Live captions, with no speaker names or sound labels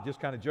Just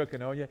kind of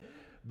joking on you.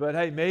 But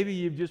hey, maybe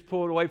you've just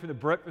pulled away from the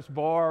breakfast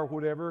bar or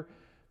whatever.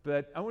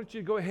 But I want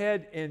you to go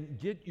ahead and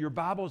get your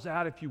Bibles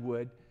out, if you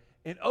would,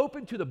 and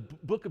open to the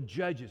book of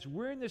Judges.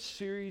 We're in this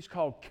series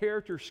called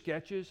Character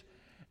Sketches.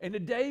 And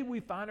today we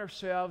find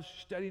ourselves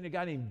studying a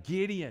guy named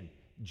Gideon.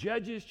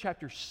 Judges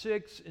chapter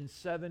 6 and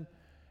 7.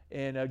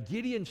 And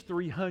Gideon's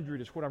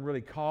 300 is what I'm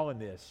really calling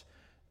this.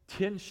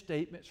 10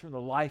 statements from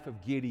the life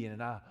of Gideon.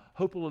 And I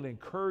hope it will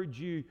encourage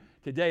you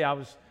today.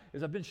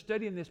 As I've been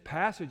studying this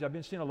passage, I've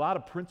been seeing a lot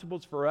of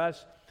principles for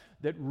us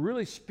that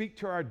really speak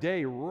to our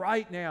day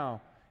right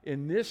now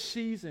in this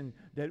season,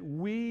 that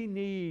we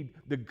need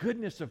the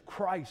goodness of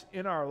Christ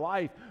in our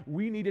life.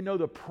 We need to know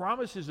the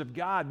promises of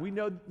God. We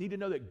need to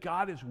know that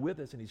God is with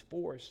us and He's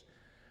for us.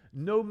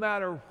 No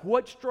matter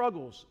what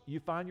struggles you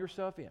find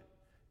yourself in,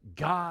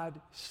 God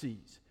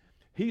sees.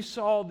 He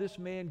saw this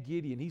man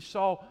Gideon. He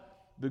saw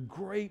the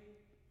great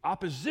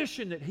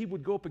opposition that he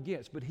would go up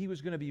against, but He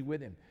was going to be with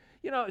him.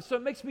 You know, so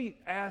it makes me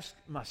ask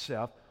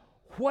myself,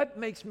 what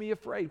makes me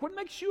afraid? What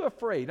makes you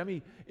afraid? I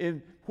mean,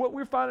 in what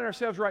we're finding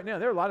ourselves right now,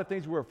 there are a lot of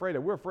things we're afraid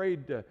of. We're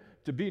afraid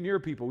to be near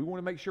people. We want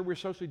to make sure we're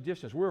socially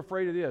distanced. We're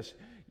afraid of this.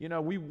 You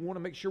know, we want to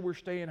make sure we're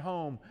staying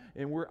home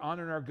and we're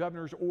honoring our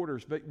governor's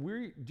orders. But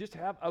we just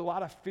have a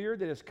lot of fear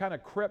that has kind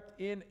of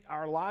crept in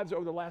our lives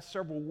over the last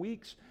several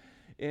weeks.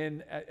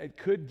 And it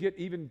could get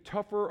even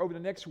tougher over the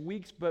next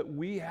weeks. But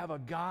we have a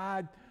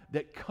God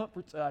that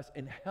comforts us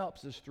and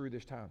helps us through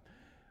this time.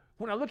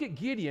 When I look at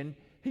Gideon,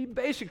 he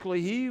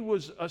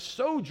was a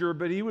soldier,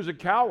 but he was a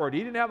coward. He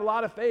didn't have a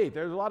lot of faith.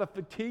 There's a lot of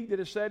fatigue that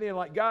has set in,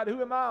 like, God,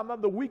 who am I? I'm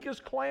of the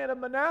weakest clan of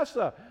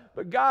Manasseh,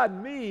 but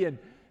God, me. And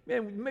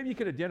man, maybe you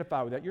could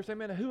identify with that. You're saying,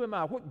 man, who am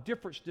I? What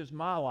difference does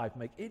my life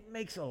make? It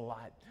makes a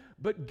lot.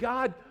 But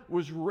God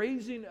was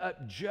raising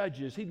up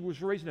judges. He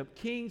was raising up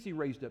kings. He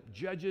raised up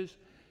judges.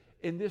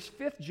 And this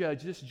fifth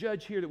judge, this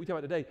judge here that we talk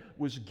about today,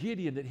 was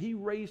Gideon, that He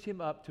raised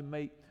him up to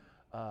make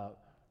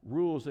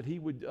rules, that he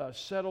would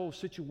settle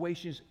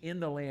situations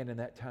in the land in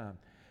that time.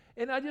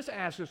 And I just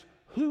ask us,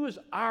 who is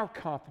our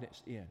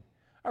confidence in?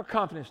 Our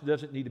confidence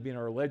doesn't need to be in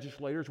our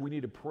legislators. We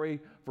need to pray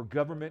for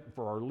government,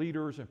 for our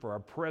leaders, and for our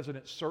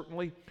president,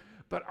 certainly.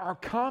 But our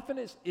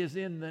confidence is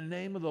in the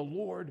name of the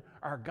Lord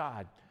our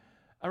God.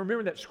 I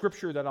remember that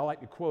scripture that I like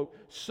to quote,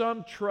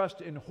 some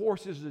trust in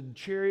horses and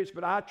chariots,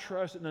 but I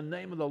trust in the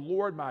name of the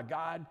Lord my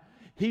God.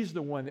 He's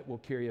the one that will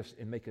carry us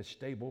and make us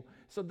stable.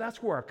 So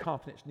that's where our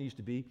confidence needs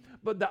to be.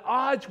 But the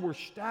odds were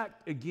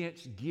stacked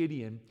against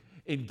Gideon,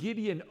 and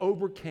Gideon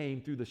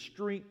overcame through the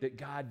strength that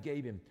God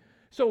gave him.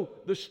 So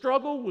the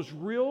struggle was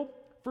real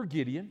for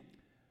Gideon.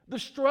 The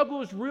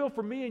struggle is real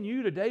for me and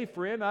you today,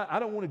 friend. I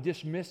don't want to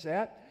dismiss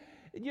that.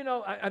 You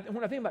know,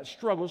 when I think about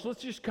struggles,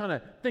 let's just kind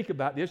of think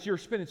about this. You're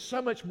spending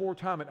so much more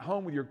time at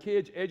home with your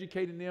kids,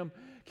 educating them,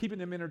 keeping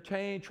them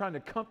entertained, trying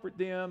to comfort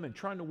them, and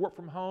trying to work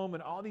from home,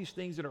 and all these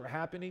things that are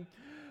happening.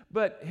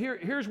 But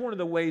here's one of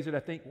the ways that I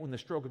think when the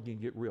struggle can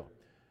get real.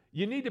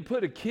 You need to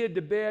put a kid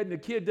to bed, and the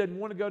kid doesn't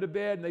want to go to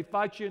bed, and they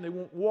fight you, and they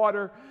want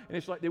water, and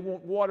it's like they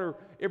want water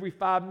every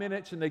 5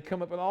 minutes, and they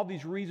come up with all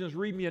these reasons.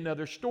 Read me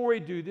another story,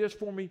 do this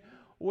for me.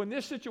 Well, in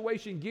this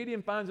situation,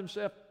 Gideon finds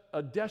himself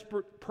a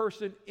desperate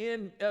person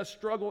in a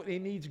struggle, and he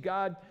needs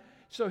God.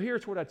 So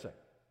here's what I'd say.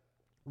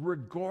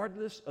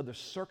 Regardless of the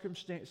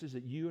circumstances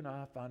that you and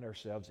I find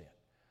ourselves in,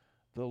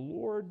 the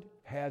Lord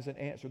has an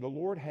answer. The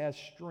Lord has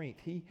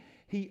strength.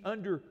 He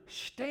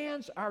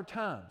understands our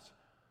times.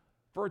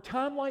 For a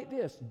time like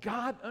this,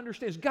 God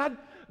understands. God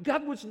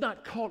was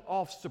not caught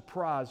off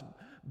surprise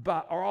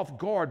or off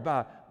guard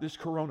by this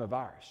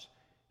coronavirus.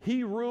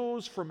 He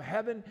rules from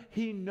heaven.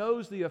 He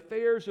knows the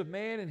affairs of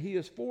man, and He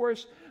is for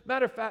us.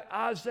 Matter of fact,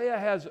 Isaiah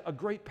has a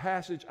great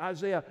passage,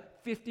 Isaiah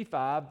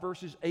 55,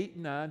 verses 8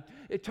 and 9.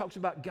 It talks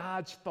about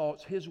God's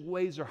thoughts. His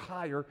ways are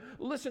higher.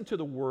 Listen to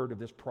the word of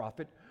this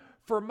prophet.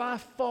 For my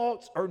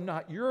thoughts are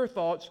not your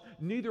thoughts,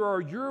 neither are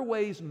your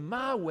ways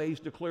my ways,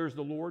 declares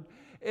the Lord.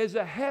 As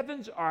the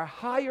heavens are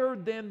higher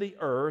than the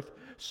earth,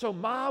 so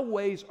my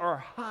ways are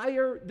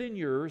higher than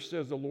yours,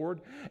 says the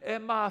Lord,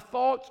 and my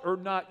thoughts are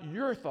not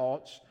your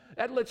thoughts.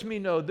 That lets me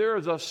know there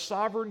is a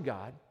sovereign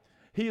God.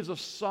 He is a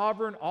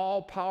sovereign,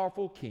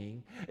 all-powerful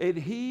King, and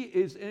He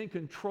is in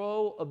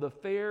control of the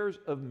affairs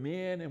of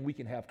men, and we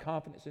can have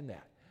confidence in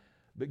that.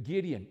 But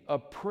Gideon,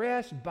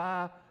 oppressed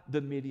by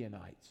the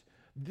Midianites,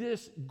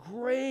 this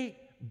great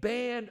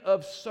band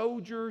of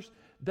soldiers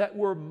that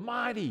were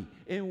mighty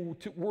and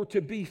were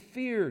to be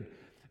feared.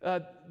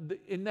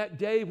 In that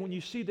day, when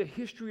you see the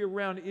history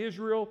around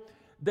Israel,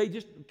 they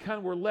just kind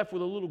of were left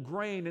with a little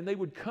grain, and they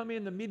would come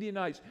in, the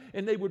Midianites,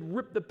 and they would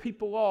rip the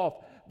people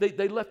off.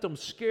 They left them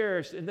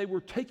scarce, and they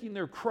were taking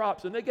their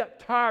crops, and they got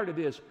tired of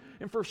this.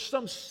 And for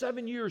some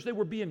 7 years, they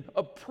were being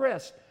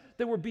oppressed.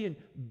 They were being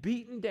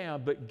beaten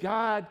down, but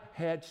God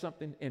had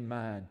something in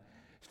mind.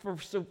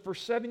 For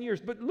 7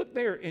 years. But look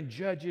there in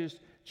Judges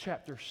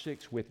chapter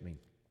 6 with me.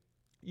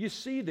 You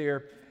see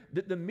there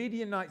that the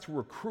Midianites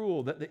were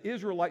cruel, that the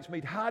Israelites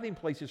made hiding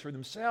places for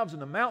themselves in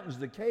the mountains,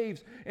 the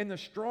caves, and the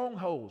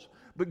strongholds.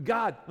 But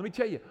God, let me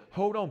tell you,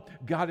 hold on.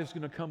 God is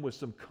going to come with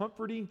some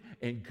comforting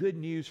and good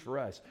news for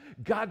us.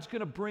 God's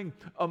going to bring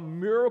a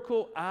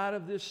miracle out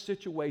of this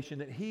situation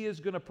that He is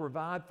going to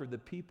provide for the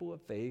people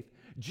of faith,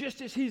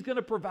 just as He's going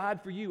to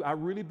provide for you. I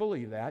really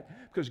believe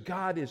that, because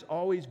God has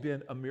always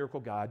been a miracle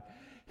God.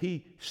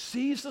 He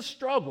sees the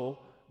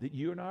struggle that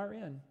you and I are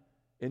in.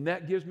 And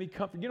that gives me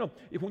comfort. You know,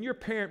 when you're a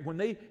parent, when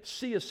they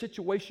see a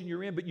situation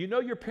you're in, but you know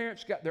your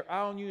parents got their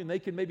eye on you and they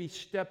can maybe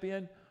step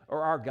in,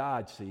 or our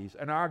God sees,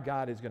 and our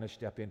God is going to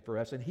step in for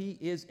us, and He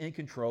is in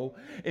control,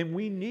 and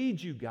we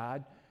need you,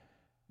 God.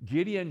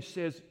 Gideon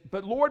says,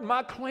 but Lord,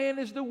 my clan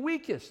is the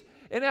weakest.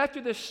 And after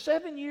the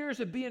 7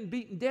 years of being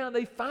beaten down,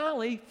 they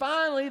finally,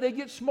 they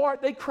get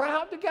smart. They cry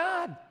out to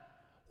God.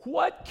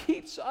 What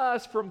keeps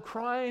us from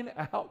crying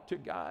out to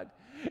God?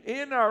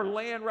 In our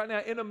land right now,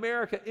 in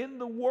America, in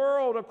the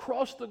world,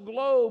 across the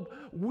globe,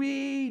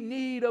 we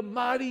need a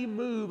mighty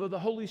move of the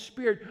Holy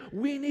Spirit.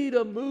 We need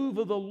a move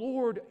of the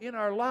Lord in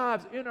our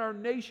lives, in our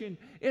nation,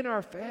 in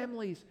our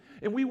families.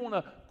 And we want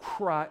to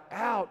cry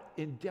out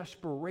in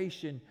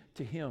desperation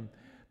to Him.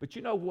 But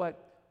you know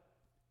what?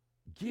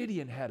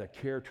 Gideon had a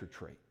character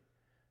trait.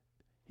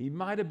 He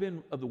might have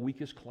been of the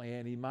weakest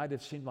clan. He might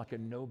have seemed like a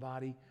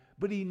nobody.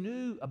 But he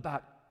knew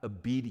about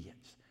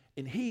obedience.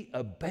 And he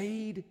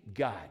obeyed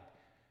God.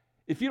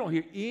 If you don't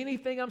hear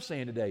anything I'm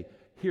saying today,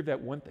 hear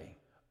that one thing.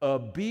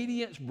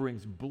 Obedience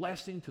brings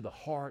blessing to the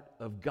heart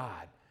of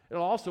God.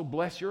 It'll also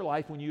bless your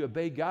life when you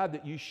obey God,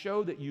 that you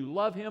show that you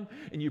love Him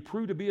and you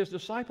prove to be His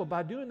disciple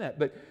by doing that.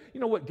 But you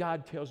know what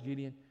God tells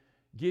Gideon?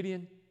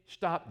 Gideon,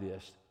 stop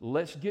this.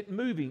 Let's get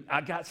moving.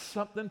 I got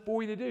something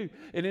for you to do.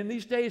 And in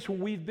these days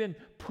when we've been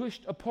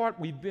pushed apart,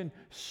 we've been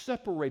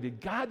separated,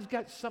 God's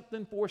got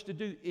something for us to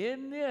do.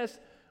 In this,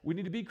 we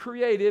need to be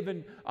creative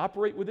and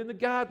operate within the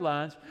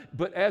guidelines.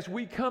 But as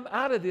we come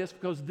out of this,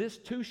 because this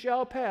too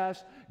shall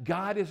pass,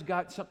 God has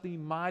got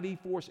something mighty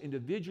for us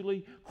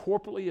individually,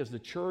 corporately, as the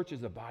church,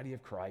 as the body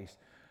of Christ.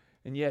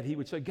 And yet He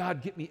would say,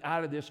 God, get me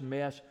out of this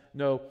mess.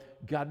 No,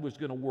 God was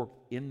going to work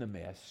in the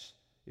mess.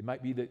 It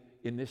might be that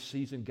in this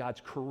season, God's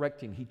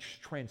correcting, He's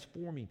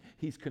transforming,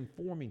 He's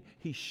conforming,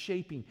 He's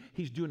shaping,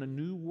 He's doing a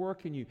new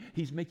work in you.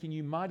 He's making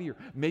you mightier.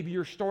 Maybe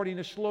you're starting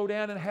to slow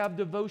down and have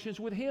devotions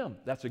with Him.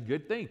 That's a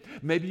good thing.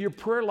 Maybe your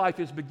prayer life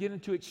is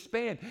beginning to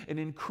expand and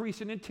increase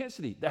in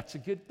intensity. That's a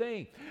good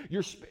thing.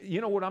 You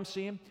know what I'm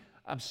seeing?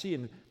 I'm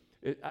seeing,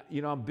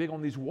 I'm big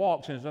on these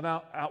walks, and as I'm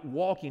out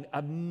walking,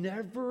 I've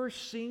never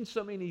seen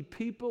so many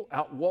people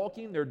out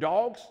walking their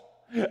dogs.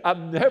 I've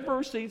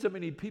never seen so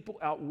many people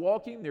out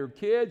walking their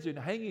kids and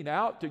hanging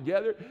out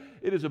together.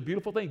 It is a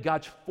beautiful thing.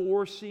 God's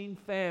forcing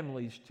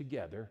families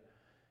together.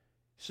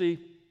 See,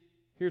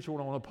 here's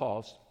what I want to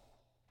pause.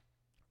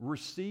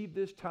 Receive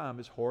this time,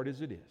 as hard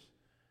as it is,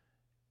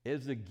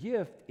 as a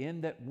gift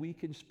in that we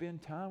can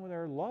spend time with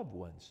our loved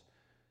ones.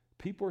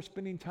 People are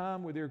spending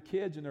time with their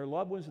kids and their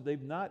loved ones that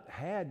they've not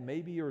had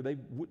maybe, or they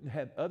wouldn't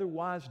have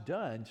otherwise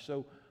done.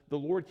 So the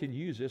Lord can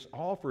use this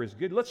all for His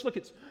good. Let's look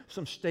at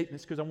some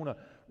statements, because I want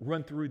to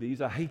run through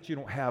these. I hate you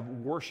don't have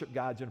worship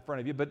guides in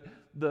front of you, but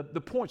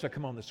the points that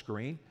come on the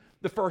screen.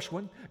 The first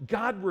one,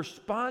 God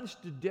responds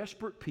to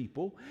desperate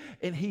people,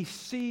 and He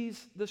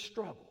sees the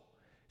struggle.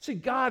 See,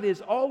 God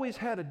has always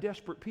had a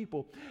desperate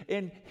people,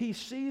 and He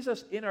sees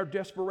us in our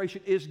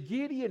desperation. As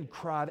Gideon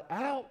cried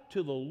out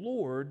to the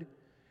Lord,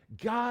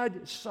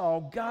 God saw,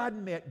 God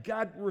met,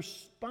 God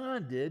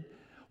responded.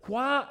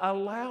 Why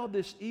allow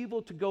this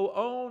evil to go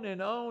on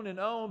and on and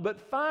on? But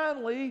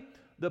finally,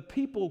 the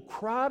people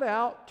cried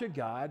out to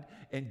God,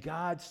 and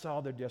God saw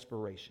their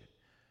desperation.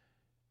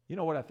 You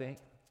know what I think?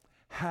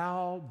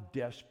 How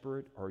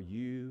desperate are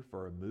you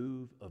for a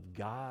move of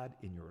God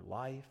in your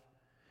life,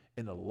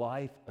 in the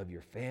life of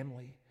your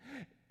family?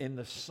 In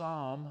the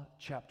Psalm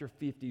chapter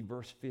 50,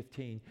 verse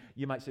 15,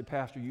 you might say,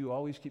 Pastor, you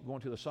always keep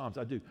going to the Psalms.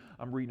 I do.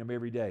 I'm reading them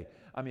every day.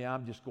 I mean,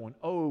 I'm just going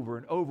over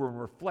and over and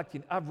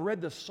reflecting. I've read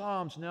the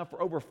Psalms now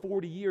for over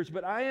 40 years,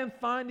 but I am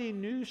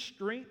finding new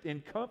strength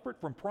and comfort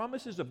from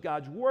promises of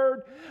God's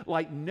Word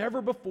like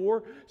never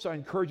before. So I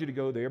encourage you to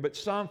go there. But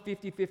Psalm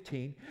 50,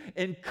 15,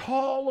 and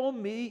call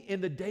on me in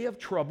the day of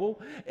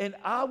trouble, and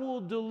I will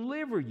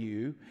deliver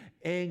you,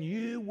 and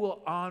you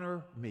will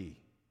honor me.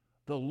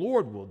 The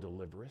Lord will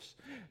deliver us.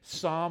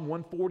 Psalm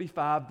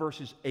 145,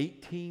 verses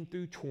 18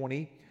 through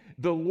 20.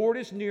 The Lord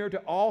is near to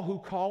all who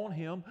call on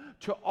Him,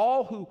 to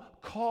all who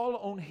call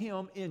on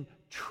Him in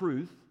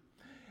truth.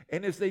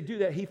 And as they do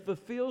that, He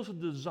fulfills the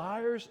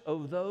desires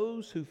of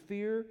those who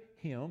fear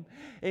Him,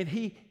 and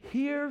He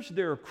hears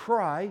their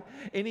cry,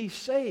 and He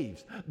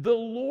saves. The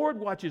Lord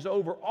watches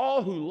over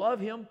all who love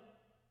Him,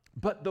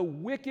 but the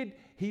wicked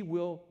He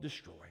will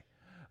destroy.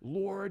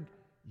 Lord,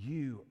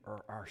 you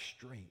are our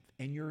strength,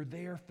 and you're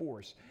there for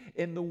us.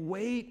 And the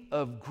weight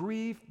of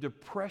grief,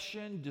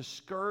 depression,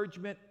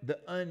 discouragement, the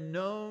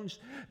unknowns,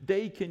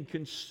 they can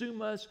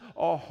consume us.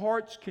 Our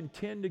hearts can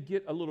tend to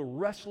get a little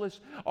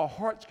restless. Our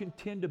hearts can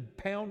tend to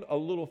pound a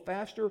little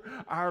faster.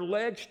 Our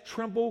legs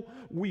tremble.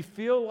 We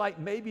feel like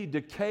maybe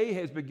decay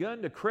has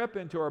begun to creep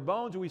into our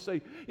bones. And we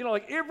say,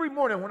 like every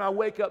morning when I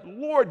wake up,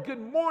 Lord,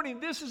 good morning.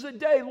 This is a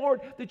day,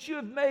 Lord, that you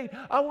have made.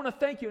 I want to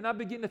thank you. And I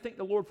begin to thank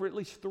the Lord for at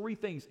least 3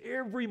 things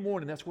every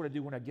morning. That's what I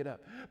do when I get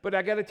up. But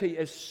I got to tell you,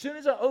 as soon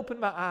as I open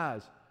my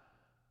eyes,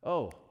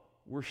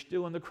 we're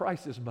still in the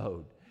crisis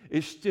mode.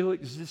 It's still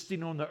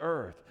existing on the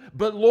earth.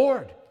 But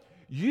Lord,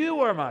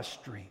 you are my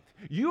strength.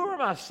 You are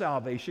my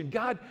salvation.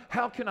 God,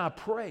 how can I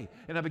pray?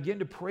 And I begin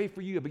to pray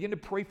for you. I begin to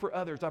pray for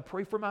others. I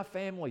pray for my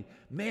family.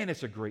 Man,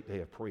 it's a great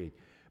day of praying.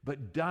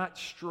 But not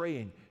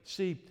straying.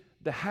 See,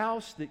 the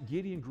house that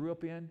Gideon grew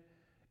up in,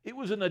 it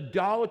was an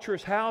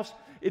idolatrous house.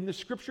 In the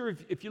scripture,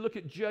 if you look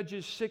at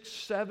Judges 6,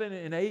 7,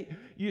 and 8,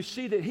 you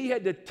see that he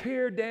had to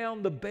tear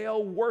down the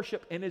Baal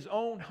worship in his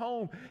own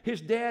home. His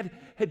dad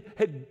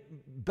had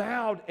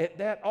bowed at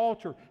that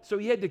altar, so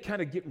he had to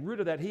kind of get rid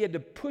of that. He had to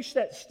push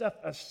that stuff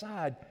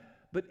aside.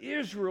 But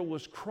Israel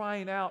was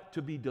crying out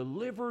to be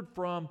delivered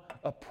from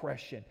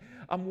oppression.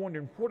 I'm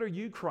wondering, what are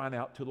you crying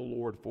out to the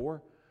Lord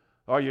for?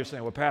 Oh, you're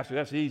saying, well, Pastor,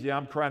 that's easy.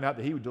 I'm crying out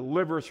that he would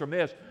deliver us from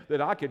this, that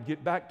I could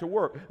get back to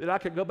work, that I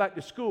could go back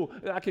to school,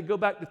 that I could go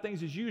back to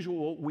things as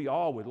usual. We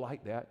all would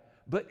like that.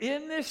 But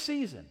in this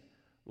season,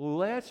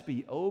 let's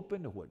be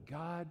open to what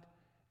God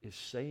is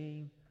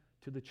saying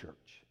to the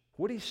church,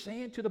 what he's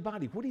saying to the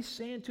body, what he's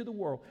saying to the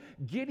world.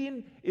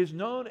 Gideon is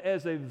known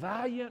as a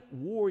valiant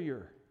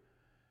warrior.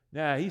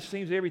 Now, he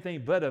seems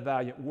everything but a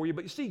valiant warrior.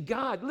 But you see,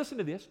 God, listen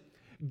to this.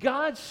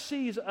 God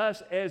sees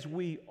us as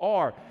we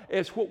are,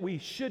 as what we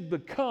should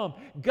become.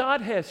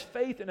 God has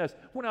faith in us.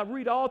 When I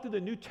read all through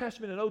the New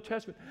Testament and Old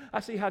Testament,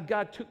 I see how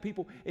God took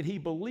people and he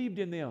believed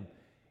in them.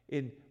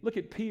 And look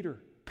at Peter.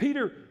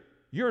 Peter,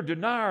 you're a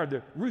denier.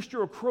 The rooster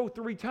will crow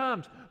 3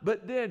 times.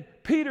 But then,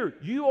 Peter,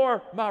 you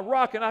are my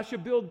rock, and I shall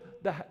build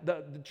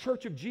the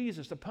church of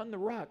Jesus upon the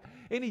rock.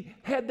 And he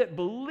had that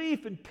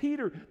belief in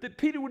Peter, that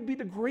Peter would be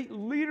the great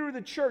leader of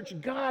the church.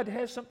 God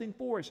has something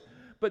for us.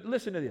 But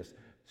listen to this.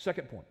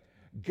 Second point.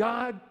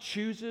 God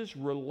chooses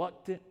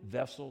reluctant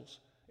vessels.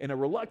 And a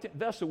reluctant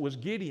vessel was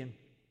Gideon.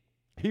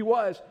 He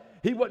wasn't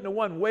the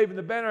one waving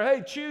the banner,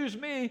 hey, choose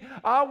me.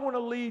 I want to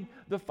lead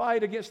the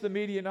fight against the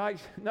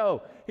Midianites.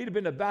 No, he'd have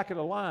been the back of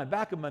the line,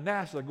 back of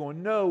Manasseh,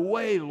 going, no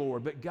way,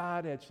 Lord. But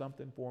God had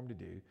something for him to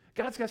do.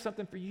 God's got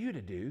something for you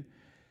to do.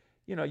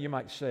 You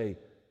might say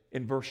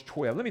in verse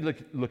 12. Let me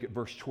look at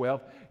verse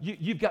 12.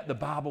 You've got the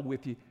Bible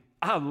with you.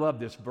 I love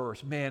this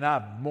verse. Man,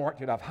 I've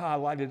marked it. I've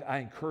highlighted it. I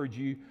encourage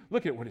you.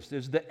 Look at what it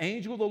says. The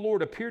angel of the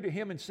Lord appeared to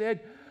him and said,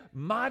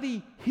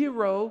 mighty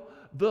hero,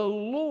 the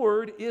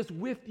Lord is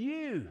with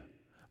you.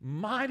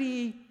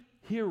 Mighty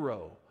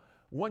hero.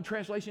 One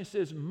translation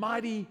says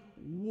mighty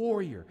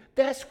warrior.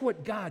 That's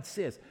what God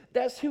says.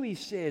 That's who he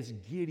says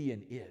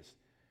Gideon is.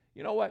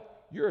 You know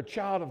what? You're a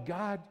child of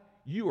God.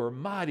 You are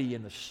mighty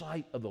in the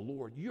sight of the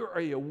Lord. You're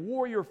a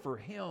warrior for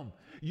him.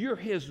 You're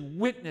his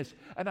witness.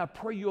 And I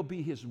pray you'll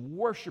be his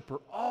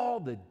worshiper all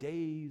the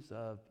days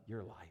of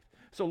your life.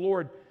 So,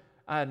 Lord,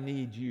 I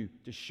need you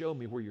to show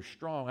me where you're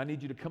strong. I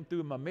need you to come through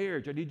in my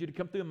marriage. I need you to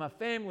come through in my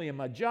family, in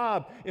my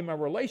job, in my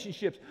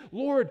relationships.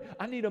 Lord,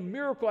 I need a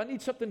miracle. I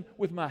need something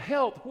with my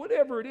health.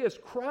 Whatever it is,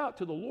 cry out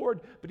to the Lord,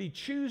 but he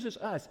chooses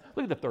us.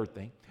 Look at the third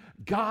thing.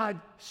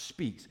 God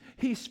speaks.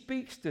 He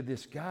speaks to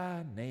this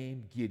guy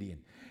named Gideon.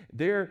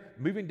 They're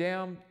moving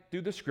down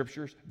through the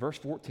scriptures, verse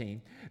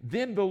 14.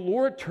 Then the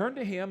Lord turned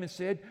to him and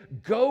said,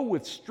 go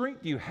with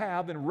strength you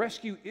have and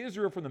rescue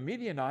Israel from the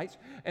Midianites,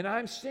 and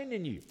I'm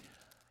sending you.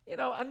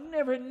 I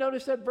never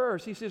noticed that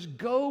verse. He says,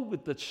 go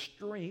with the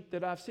strength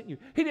that I've sent you.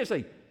 He didn't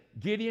say,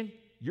 Gideon,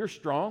 you're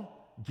strong.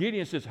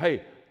 Gideon says,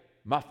 hey,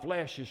 my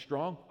flesh is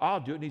strong. I'll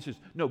do it. And he says,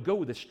 no, go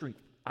with the strength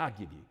I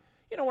give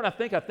you. When I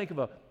think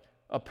of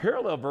a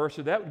parallel verse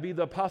of that would be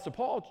the Apostle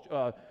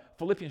Paul,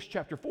 Philippians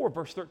chapter 4,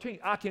 verse 13.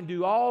 I can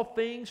do all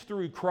things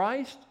through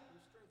Christ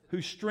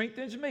who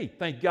strengthens me.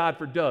 Thank God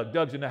for Doug.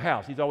 Doug's in the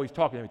house. He's always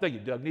talking to me. Thank you,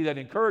 Doug. Need that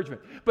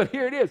encouragement. But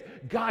here it is.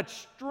 God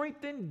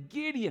strengthened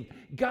Gideon.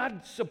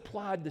 God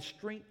supplied the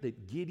strength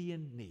that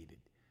Gideon needed.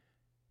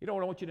 You know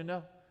what I want you to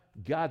know?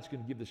 God's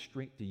going to give the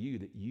strength to you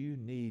that you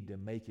need to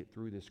make it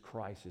through this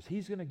crisis.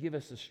 He's going to give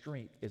us the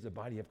strength as the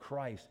body of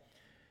Christ.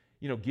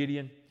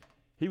 Gideon,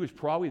 he was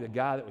probably the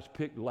guy that was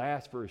picked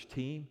last for his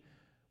team.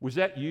 Was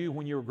that you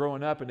when you were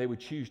growing up and they would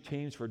choose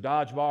teams for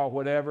dodgeball or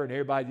whatever and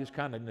everybody just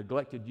kind of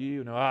neglected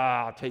you?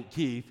 I'll take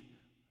Keith.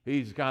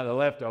 He's kind of the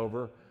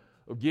leftover.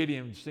 Or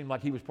Gideon seemed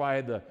like he was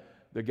probably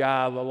the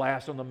guy, the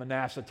last on the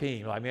Manasseh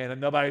team. Like, man,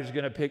 nobody's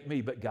going to pick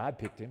me. But God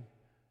picked him.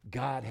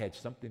 God had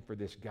something for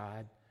this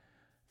guy.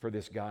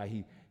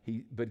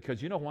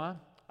 Because you know why?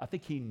 I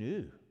think he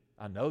knew.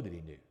 I know that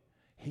he knew.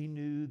 He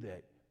knew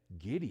that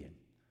Gideon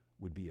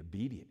would be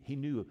obedient. He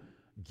knew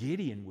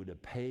Gideon would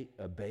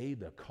obey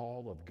the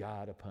call of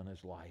God upon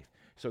his life.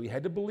 So he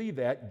had to believe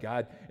that,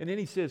 God. And then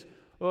he says,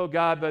 Oh,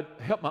 God, but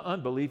help my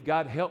unbelief.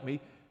 God, help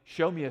me.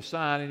 Show me a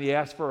sign. And he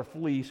asked for a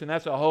fleece. And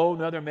that's a whole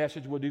nother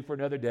message we'll do for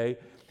another day.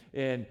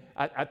 And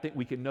I think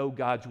we can know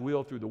God's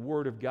will through the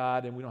Word of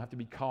God, and we don't have to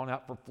be calling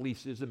out for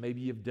fleeces, and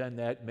maybe you've done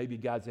that. Maybe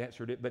God's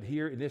answered it. But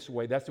here in this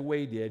way, that's the way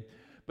he did.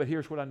 But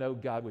here's what I know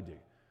God would do.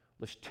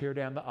 Let's tear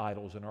down the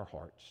idols in our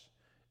hearts,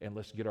 and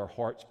let's get our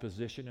hearts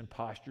positioned and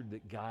postured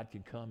that God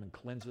can come and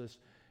cleanse us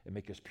and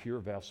make us pure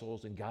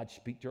vessels, and God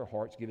speak to our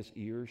hearts, give us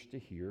ears to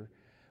hear,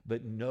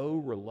 but no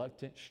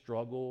reluctant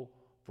struggle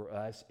for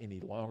us any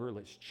longer.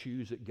 Let's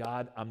choose that,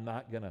 God, I'm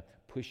not going to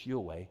push you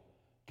away.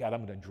 God,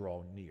 I'm going to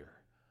draw near.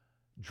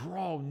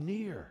 Draw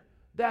near.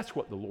 That's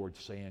what the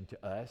Lord's saying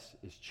to us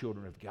as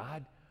children of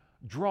God.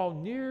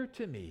 Draw near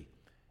to me,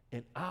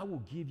 and I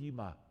will give you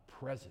my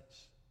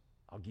presence.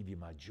 I'll give you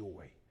my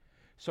joy.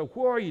 So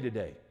where are you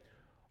today?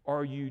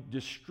 Are you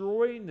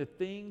destroying the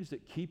things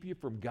that keep you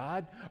from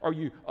God? Are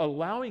you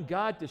allowing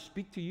God to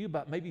speak to you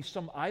about maybe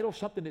some idol,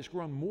 something that's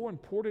grown more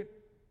important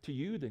to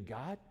you than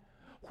God?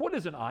 What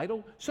is an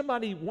idol?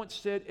 Somebody once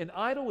said, an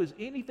idol is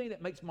anything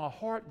that makes my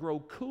heart grow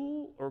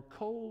cool or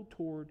cold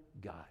toward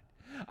God.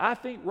 I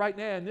think right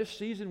now in this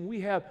season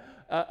we have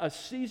a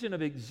season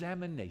of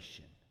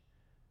examination.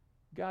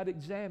 God,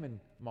 examine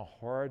my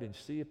heart and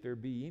see if there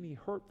be any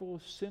hurtful,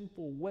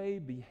 sinful way,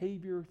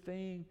 behavior,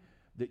 thing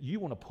that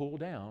you want to pull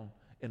down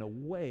and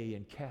away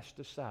and cast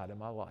aside in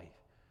my life.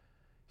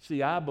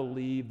 See, I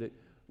believe that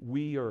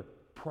we are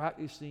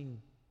practicing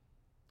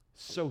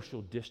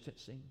social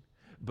distancing,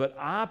 but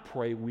I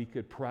pray we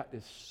could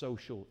practice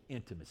social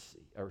intimacy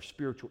or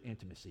spiritual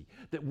intimacy,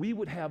 that we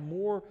would have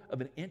more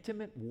of an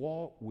intimate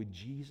walk with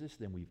Jesus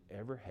than we've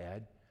ever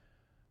had,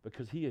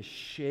 because he is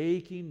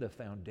shaking the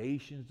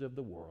foundations of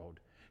the world.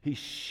 He's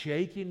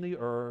shaking the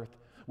earth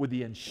with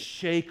the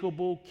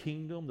unshakable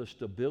kingdom, the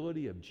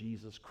stability of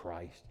Jesus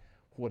Christ.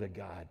 What a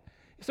God.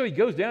 So he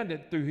goes down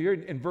through here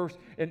in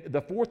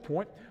the fourth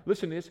point.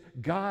 Listen to this.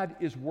 God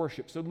is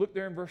worship. So look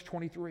there in verse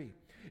 23.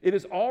 It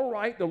is all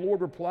right, the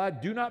Lord replied.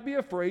 Do not be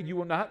afraid. You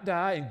will not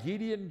die. And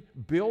Gideon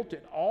built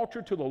an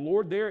altar to the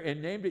Lord there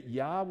and named it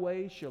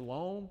Yahweh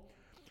Shalom.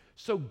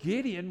 So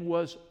Gideon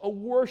was a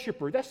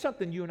worshiper. That's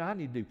something you and I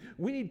need to do.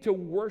 We need to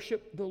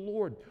worship the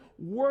Lord.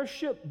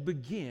 Worship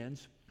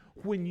begins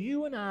when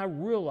you and I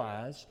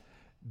realize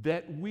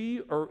that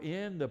we are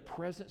in the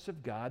presence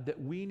of God,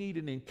 that we need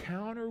an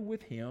encounter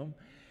with him.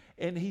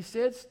 And he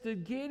says to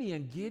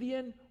Gideon,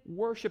 Gideon,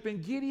 worship.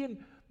 And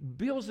Gideon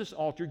builds this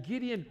altar.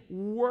 Gideon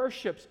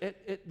worships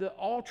at the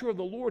altar of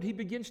the Lord. He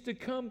begins to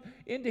come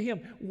into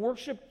him.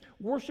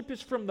 Worship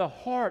is from the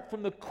heart,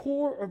 from the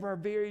core of our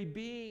very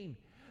being.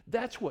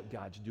 That's what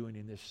God's doing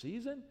in this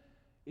season,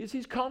 is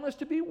he's calling us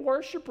to be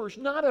worshipers,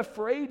 not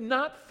afraid,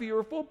 not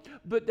fearful,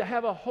 but to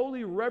have a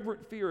holy,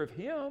 reverent fear of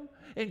him.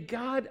 And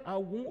God, I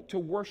want to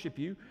worship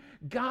you.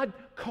 God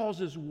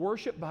causes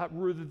worship by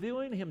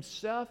revealing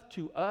himself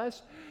to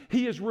us.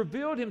 He has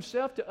revealed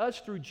himself to us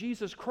through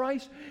Jesus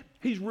Christ.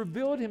 He's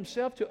revealed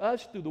himself to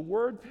us through the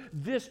Word.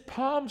 This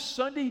Palm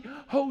Sunday,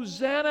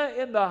 Hosanna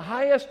in the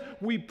highest,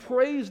 we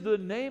praise the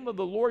name of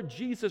the Lord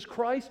Jesus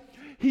Christ.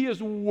 He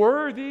is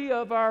worthy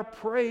of our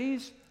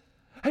praise.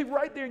 Hey,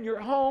 right there in your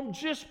home,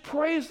 just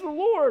praise the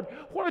Lord.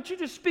 Why don't you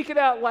just speak it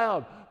out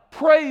loud?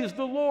 Praise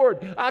the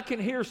Lord. I can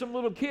hear some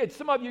little kids.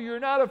 Some of you, you're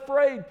not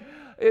afraid.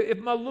 If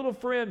my little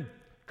friend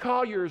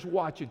Collier is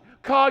watching,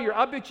 Collier,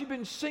 I bet you've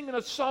been singing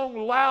a song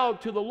loud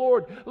to the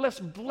Lord.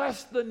 Let's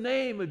bless the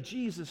name of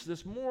Jesus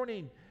this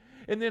morning.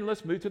 And then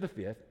let's move to the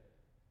fifth.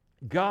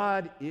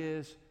 God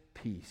is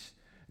peace.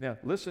 Now,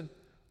 listen,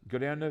 go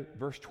down to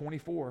verse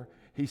 24.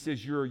 He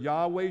says, you're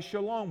Yahweh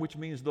Shalom, which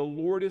means the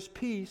Lord is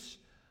peace.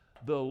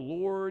 The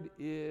Lord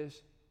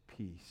is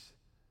peace.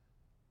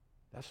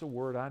 That's a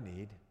word I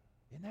need.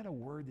 Isn't that a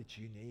word that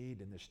you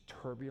need in this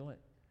turbulent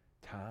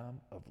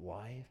time of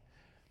life?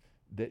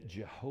 That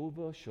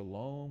Jehovah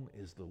Shalom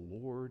is the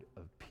Lord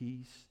of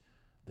peace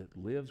that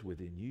lives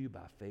within you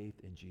by faith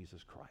in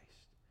Jesus Christ.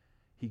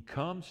 He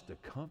comes to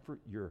comfort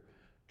your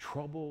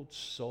troubled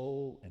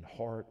soul and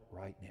heart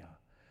right now.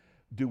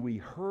 Do we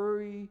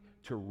hurry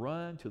to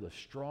run to the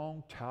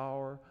strong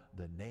tower,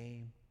 the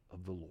name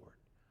of the Lord?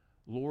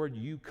 Lord,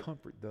 you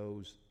comfort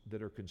those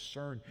that are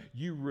concerned.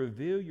 You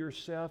reveal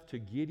yourself to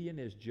Gideon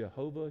as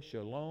Jehovah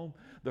Shalom.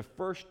 The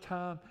first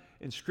time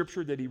in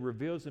Scripture that he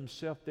reveals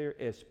himself there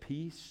as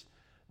peace.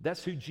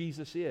 That's who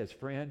Jesus is,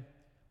 friend.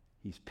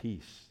 He's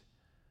peace.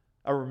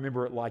 I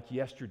remember it like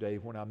yesterday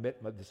when I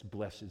met this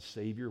blessed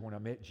Savior, when I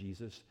met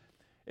Jesus.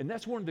 And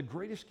that's one of the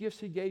greatest gifts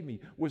he gave me,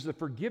 was the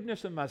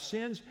forgiveness of my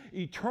sins,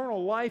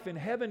 eternal life in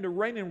heaven to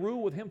reign and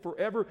rule with him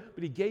forever.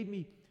 But he gave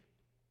me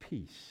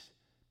peace.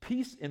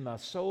 Peace in my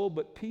soul,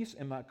 but peace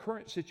in my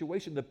current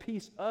situation, the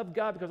peace of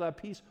God, because I have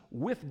peace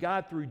with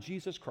God through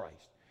Jesus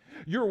Christ.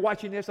 You're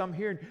watching this, I'm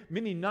hearing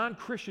many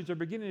non-Christians are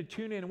beginning to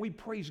tune in, and we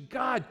praise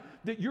God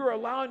that you're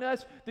allowing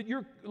us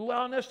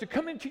to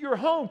come into your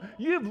home.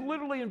 You've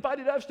literally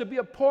invited us to be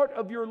a part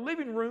of your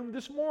living room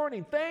this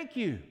morning. Thank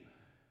you.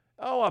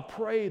 Oh, I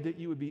pray that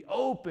you would be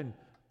open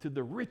to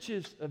the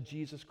riches of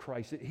Jesus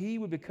Christ, that he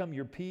would become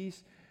your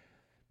peace.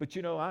 But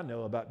I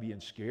know about being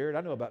scared. I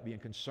know about being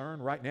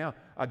concerned. Right now,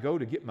 I go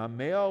to get my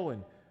mail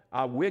and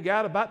I wig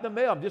out about the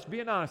mail. I'm just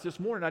being honest. This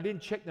morning, I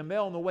didn't check the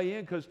mail on the way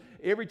in because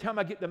every time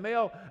I get the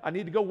mail, I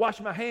need to go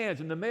wash my hands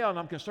in the mail, and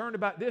I'm concerned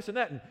about this and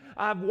that. And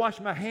I've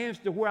washed my hands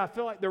to where I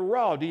feel like they're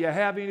raw. Do you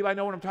have anybody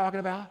know what I'm talking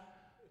about?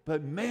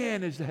 But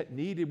man, is that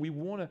needed. We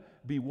want to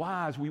be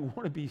wise. We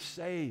want to be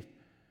safe.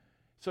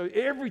 So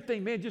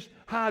everything, man, just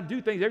how I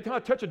do things. Every time I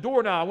touch a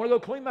doorknob, I want to go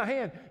clean my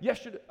hand.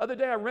 Other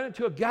day, I ran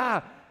into a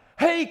guy.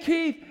 Hey,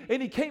 Keith, and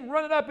he came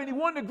running up and he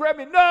wanted to grab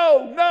me.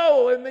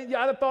 No, and then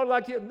I'd have thought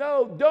like him.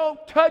 No,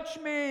 don't touch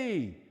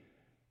me.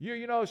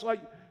 It's like,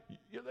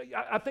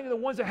 I think of the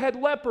ones that had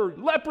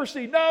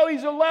leprosy. No,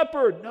 he's a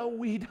leopard. No,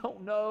 we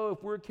don't know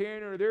if we're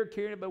carrying it or they're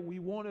carrying it, but we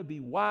want to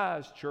be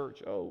wise,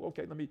 church. Oh,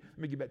 okay, let me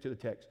get back to the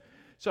text.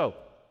 So,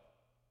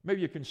 maybe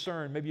you're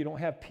concerned. Maybe you don't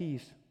have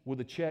peace. Will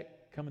the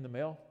check come in the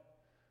mail?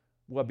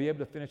 Will I be able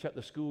to finish out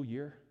the school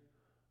year?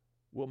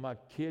 Will my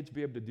kids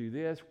be able to do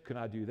this? Can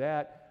I do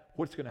that?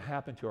 What's going to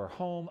happen to our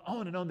home?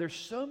 On and on. There's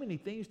so many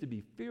things to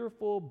be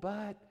fearful,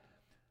 but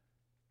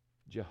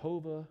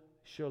Jehovah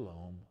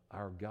Shalom,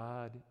 our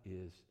God,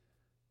 is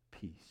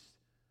peace.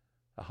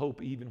 I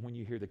hope even when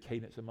you hear the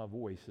cadence of my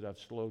voice that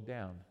I've slowed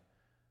down.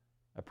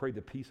 I pray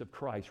the peace of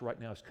Christ right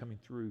now is coming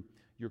through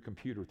your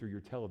computer, through your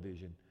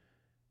television,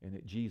 and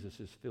that Jesus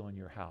is filling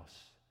your house.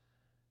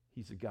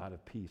 He's a God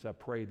of peace. I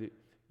pray that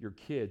your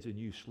kids and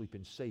you sleep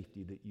in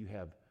safety,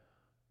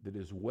 that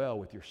is well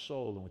with your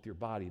soul and with your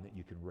body, and that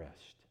you can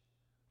rest.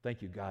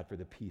 Thank you, God, for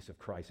the peace of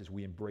Christ as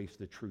we embrace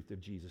the truth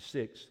of Jesus.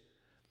 6,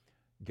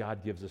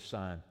 God gives a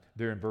sign.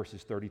 There in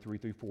verses 33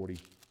 through 40.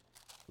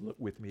 Look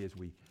with me as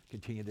we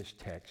continue this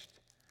text.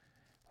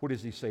 What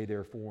does he say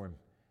there for him?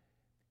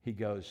 He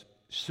goes,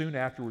 soon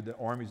afterward, the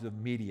armies of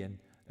Midian,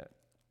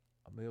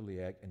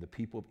 Amalek, and the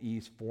people of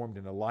East formed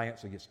an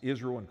alliance against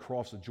Israel and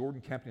crossed the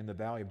Jordan, camping in the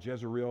valley of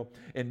Jezreel.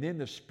 And then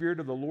the Spirit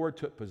of the Lord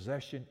took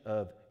possession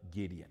of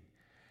Gideon.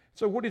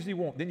 So what does he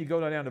want? Then you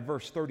go down to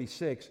verse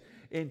 36,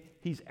 and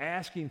he's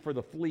asking for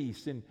the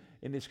fleece, and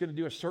it's going to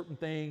do a certain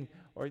thing,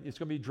 or it's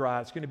going to be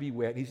dry, it's going to be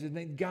wet. And he says,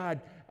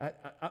 God,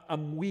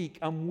 I'm weak.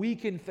 I'm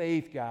weak in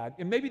faith, God.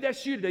 And maybe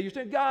that's you today. You're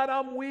saying, God,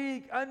 I'm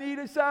weak. I need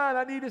a sign.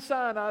 I need a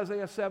sign.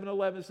 Isaiah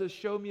 7:11 says,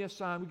 show me a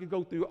sign. We could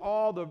go through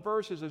all the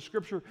verses of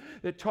Scripture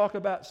that talk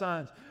about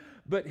signs.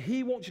 But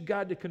he wants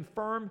God to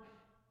confirm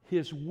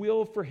his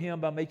will for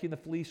him by making the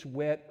fleece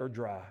wet or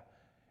dry.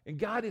 And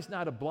God is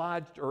not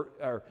obliged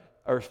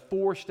or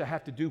forced to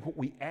have to do what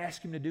we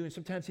ask him to do. And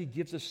sometimes he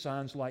gives us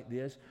signs like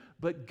this.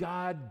 But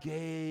God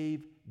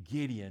gave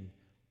Gideon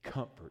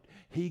comfort.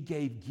 He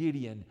gave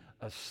Gideon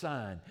a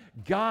sign.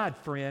 God,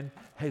 friend,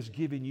 has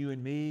given you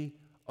and me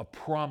a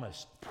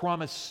promise.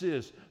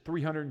 Promises,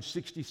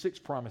 366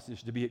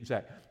 promises to be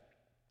exact.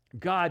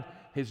 God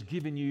has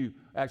given you,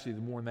 actually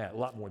more than that, a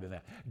lot more than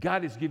that.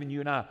 God has given you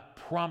and I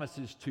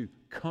promises to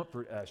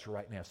comfort us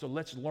right now. So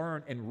let's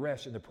learn and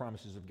rest in the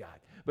promises of God.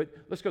 But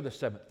let's go to the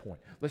 7th point.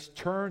 Let's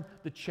turn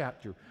the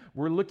chapter.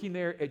 We're looking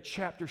there at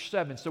chapter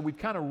 7. So we've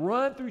kind of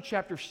run through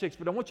chapter 6,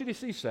 but I want you to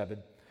see 7.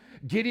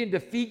 Gideon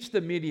defeats the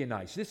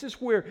Midianites. This is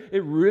where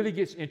it really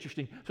gets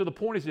interesting. So the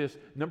point is this,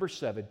 number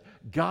 7,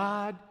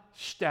 God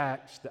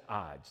stacks the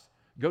odds.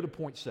 Go to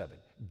point 7.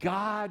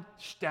 God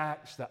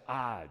stacks the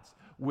odds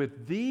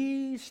with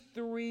these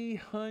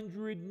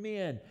 300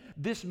 men,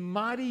 this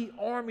mighty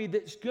army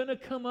that's going to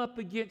come up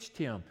against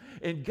him.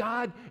 And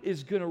God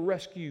is going to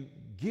rescue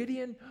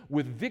Gideon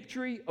with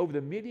victory over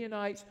the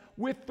Midianites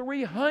with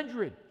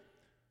 300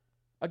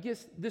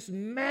 against this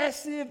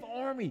massive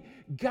army.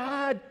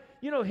 God,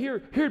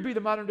 here'd be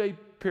the modern day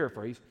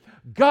paraphrase.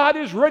 God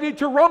is ready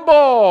to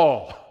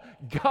rumble.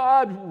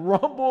 God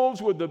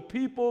rumbles with the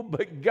people,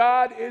 but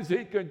God is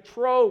in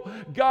control.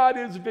 God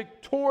is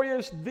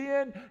victorious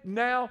then,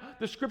 now.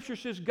 The Scripture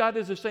says God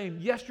is the same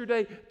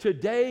yesterday,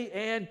 today,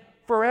 and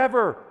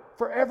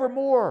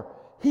forevermore.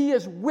 He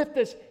is with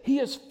us. He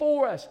is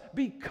for us.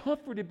 Be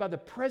comforted by the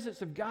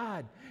presence of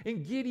God.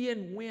 And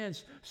Gideon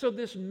wins. So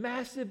this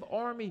massive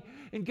army,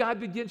 and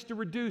God begins to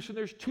reduce, and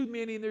there's too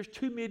many, and there's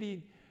too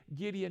many.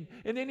 Gideon.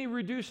 And then he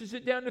reduces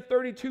it down to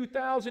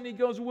 32,000. He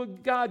goes, well,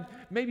 God,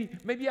 maybe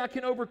I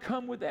can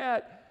overcome with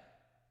that.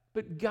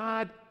 But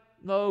God,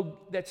 no,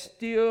 that's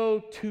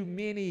still too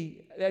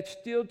many. That's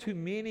still too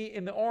many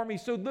in the army.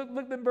 So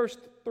look at verse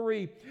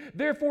 3.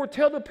 Therefore,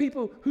 tell the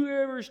people,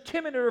 whoever is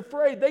timid or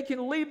afraid, they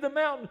can leave the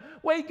mountain.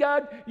 Wait,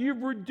 God,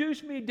 you've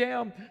reduced me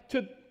down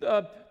to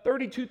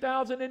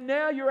 32,000, and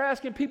now you're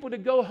asking people to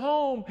go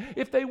home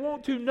if they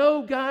want to.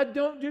 No, God,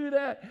 don't do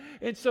that.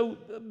 And so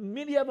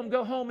many of them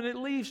go home, and it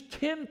leaves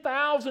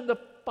 10,000 to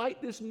fight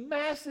this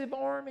massive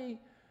army.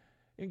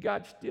 And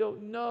God still,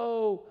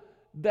 no,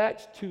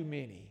 that's too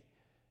many.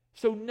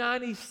 So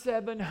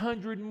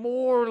 9,700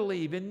 more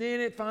leave. And then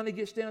it finally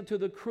gets down to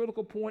the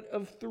critical point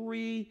of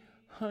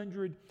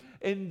 300.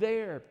 And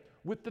there,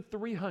 with the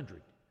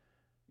 300,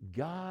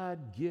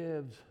 God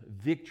gives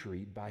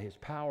victory by his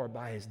power,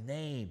 by his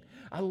name.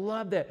 I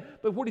love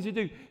that. But what does he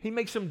do? He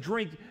makes them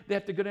drink. They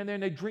have to go down there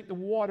and they drink the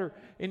water.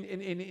 And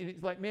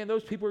it's like, man,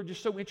 those people are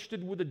just so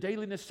interested with the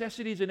daily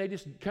necessities, and they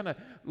just kind of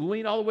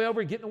lean all the way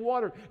over and get in the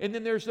water. And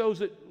then there's those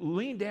that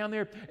lean down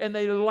there and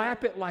they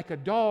lap it like a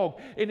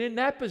dog. And in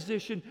that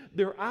position,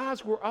 their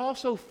eyes were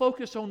also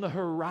focused on the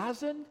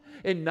horizon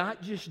and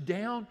not just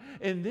down.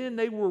 And then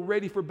they were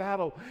ready for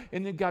battle.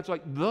 And then God's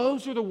like,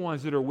 those are the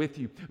ones that are with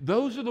you.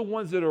 Those are the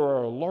ones that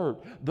are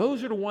alert.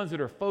 Those are the ones that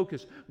are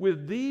focused.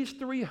 With these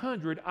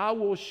 300, I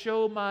will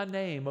show my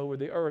name over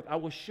the earth. I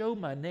will show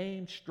my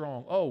name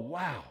strong. Oh,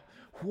 wow.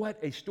 What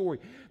a story.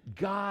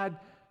 God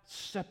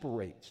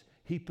separates.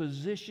 He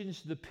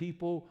positions the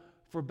people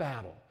for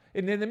battle.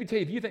 And then let me tell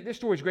you, if you think this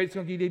story is great, it's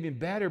going to get even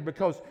better,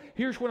 because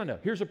here's what I know.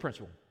 Here's the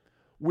principle.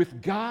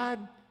 With God,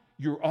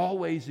 you're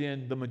always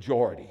in the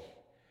majority.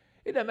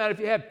 It doesn't matter if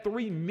you have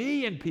 3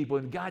 million people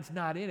and God's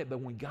not in it, but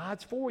when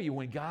God's for you,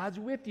 when God's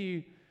with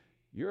you,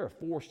 you're a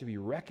force to be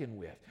reckoned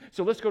with.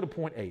 So let's go to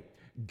point 8.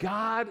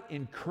 God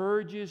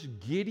encourages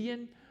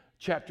Gideon,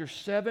 chapter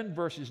 7,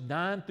 verses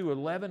 9 through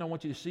 11. I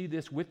want you to see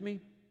this with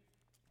me.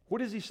 What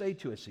does he say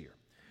to us here?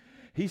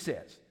 He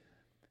says,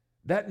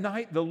 that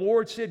night the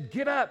Lord said,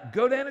 get up,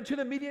 go down into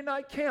the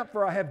Midianite camp,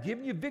 for I have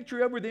given you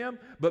victory over them.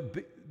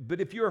 But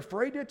if you're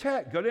afraid to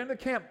attack, go down to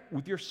the camp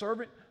with your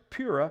servant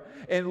Purah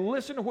and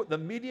listen to what the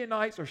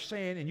Midianites are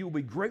saying, and you will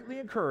be greatly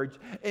encouraged.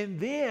 And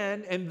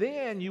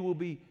then you will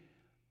be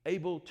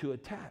able to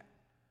attack.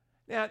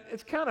 Now,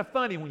 it's kind of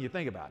funny when you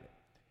think about it.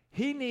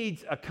 He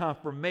needs a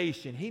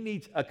confirmation. He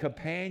needs a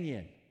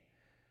companion.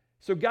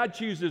 So God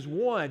chooses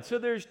one. So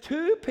there's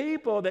 2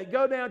 people that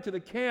go down to the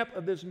camp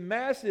of this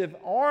massive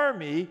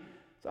army.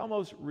 It's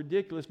almost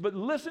ridiculous. But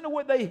listen to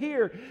what they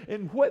hear.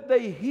 And what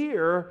they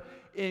hear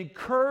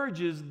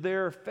encourages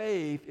their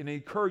faith and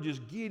encourages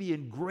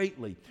Gideon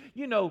greatly.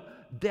 You know,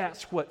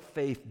 that's what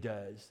faith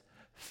does.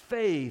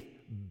 Faith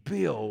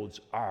builds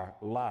our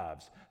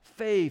lives.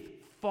 Faith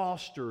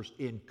fosters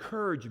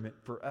encouragement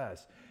for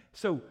us.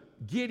 So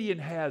Gideon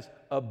has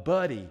a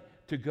buddy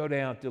to go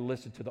down to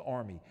listen to the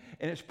army.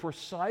 And it's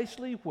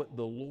precisely what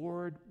the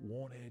Lord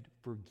wanted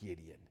for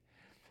Gideon.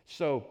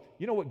 So,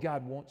 you know what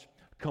God wants?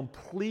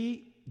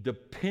 Complete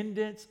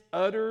dependence,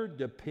 utter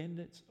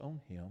dependence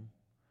on him.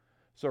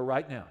 So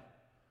right now,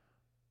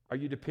 are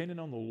you dependent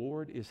on the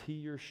Lord? Is he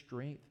your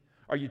strength?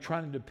 Are you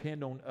trying to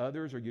depend on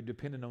others? Are you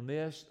dependent on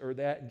this or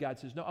that? And God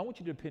says, no, I want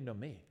you to depend on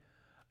me.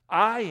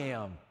 I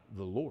am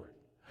the Lord.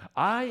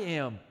 I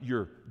am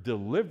your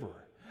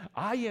deliverer.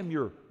 I am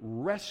your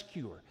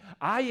rescuer.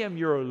 I am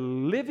your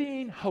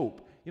living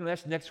hope. You know,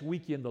 that's next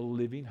weekend, the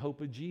living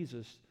hope of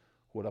Jesus.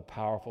 What a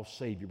powerful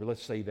Savior. But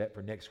let's save that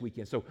for next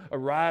weekend. So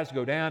arise,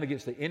 go down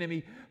against the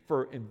enemy.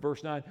 In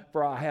verse 9,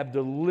 for I have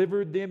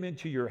delivered them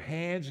into your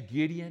hands,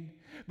 Gideon.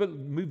 But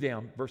move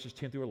down, verses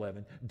 10 through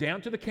 11.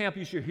 Down to the camp,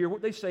 you shall hear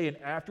what they say, and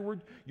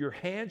afterward your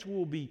hands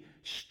will be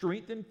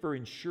strengthened for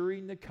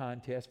ensuring the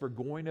contest, for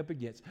going up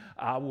against.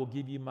 I will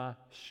give you my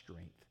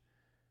strength.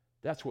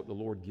 That's what the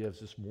Lord gives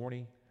this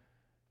morning.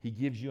 He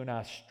gives you and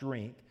I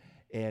strength.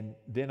 And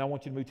then I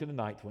want you to move to the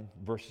 9th one,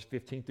 verses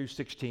 15 through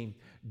 16.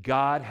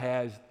 God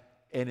has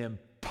an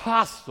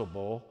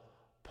impossible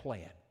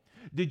plan.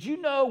 Did you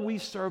know we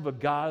serve a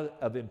God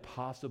of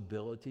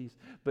impossibilities?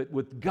 But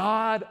with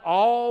God,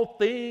 all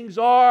things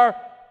are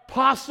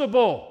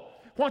possible.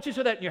 Why don't you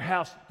say that in your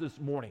house this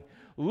morning?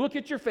 Look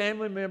at your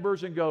family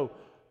members and go,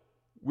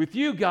 with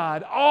you,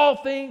 God, all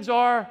things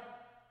are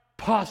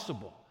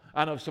possible.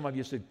 I know some of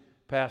you said,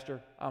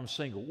 Pastor, I'm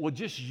single. Well,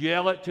 just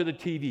yell it to the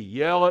TV.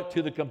 Yell it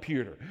to the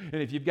computer.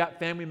 And if you've got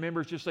family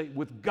members, just say,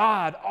 with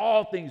God,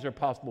 all things are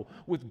possible.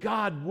 With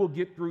God, we'll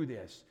get through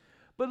this.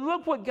 But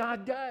look what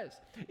God does.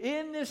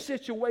 In this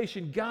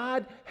situation,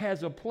 God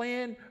has a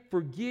plan for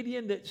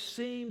Gideon that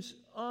seems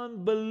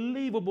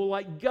unbelievable.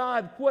 Like,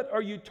 God, what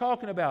are you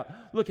talking about?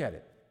 Look at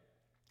it.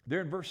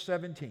 There in verse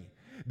 17.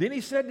 Then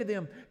he said to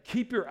them,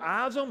 keep your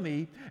eyes on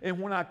me, and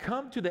when I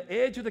come to the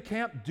edge of the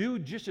camp, do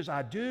just as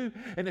I do.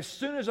 And as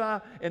soon as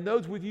I and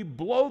those with you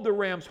blow the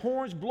ram's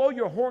horns, blow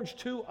your horns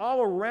too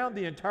all around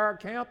the entire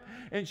camp,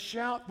 and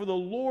shout for the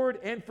Lord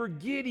and for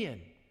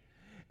Gideon.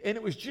 And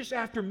it was just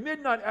after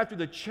midnight, after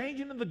the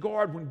changing of the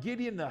guard, when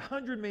Gideon, the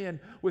 100 men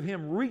with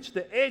him, reached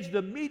the edge of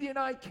the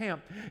Midianite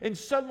camp. And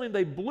suddenly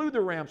they blew the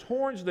ram's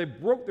horns, they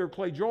broke their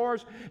clay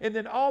jars, and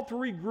then all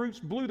 3 groups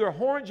blew their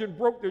horns and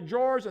broke their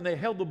jars, and they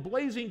held the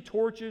blazing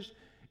torches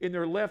in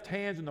their left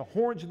hands and the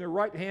horns in their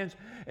right hands,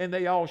 and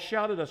they all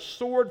shouted, a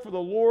sword for the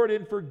Lord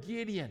and for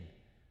Gideon.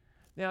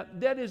 Now,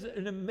 that is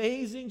an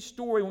amazing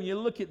story when you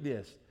look at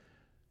this.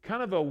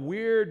 Kind of a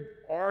weird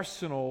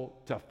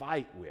arsenal to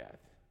fight with.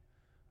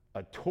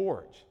 A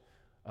torch.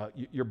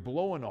 You're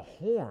blowing a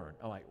horn.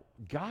 I'm like,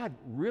 God,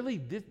 really?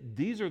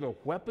 These are the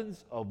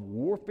weapons of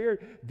warfare?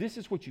 This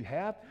is what you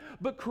have?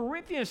 But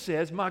Corinthians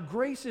says, my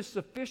grace is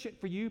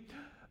sufficient for you.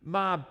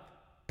 My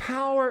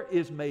power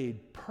is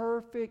made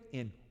perfect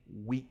in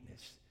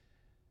weakness.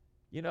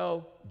 You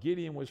know,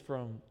 Gideon was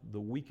from the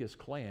weakest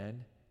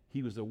clan.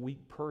 He was a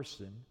weak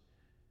person.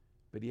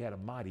 but he had a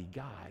mighty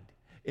God.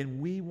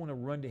 And we want to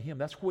run to him.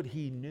 That's what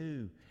he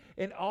knew.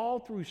 And all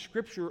through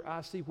Scripture,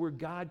 I see where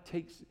God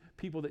takes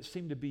people that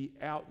seem to be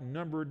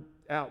outnumbered,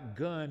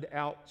 outgunned,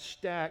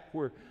 outstacked,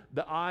 where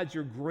the odds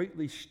are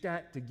greatly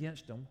stacked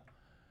against them,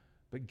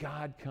 but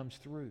God comes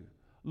through.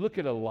 Look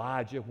at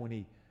Elijah when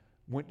he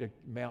went to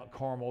Mount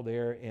Carmel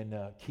there in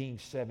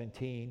Kings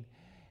 17,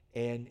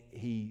 and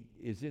he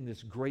is in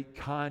this great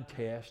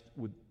contest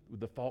with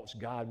the false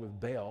god, with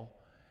Baal,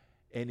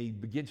 and he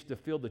begins to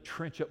fill the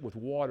trench up with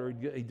water.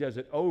 He does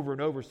it over and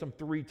over, some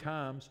 3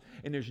 times,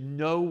 and there's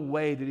no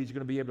way that he's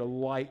going to be able to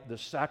light the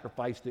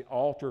sacrifice, the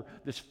altar,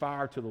 this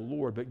fire to the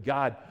Lord. But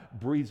God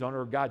breathes on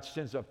her. God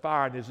sends a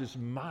fire, and there's this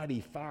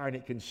mighty fire, and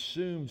it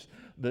consumes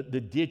the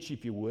ditch,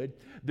 if you would.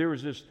 There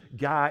was this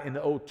guy in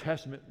the Old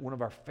Testament,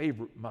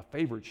 my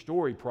favorite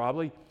story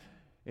probably,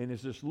 and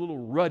there's this little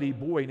ruddy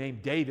boy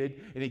named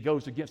David, and he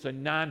goes against a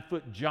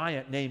 9-foot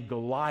giant named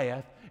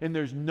Goliath, and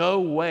there's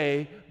no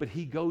way, but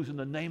he goes in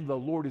the name of the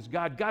Lord his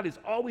God. God has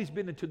always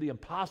been into the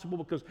impossible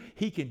because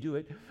he can do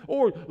it.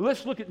 Or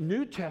let's look at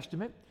New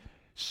Testament.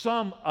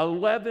 Some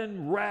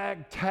 11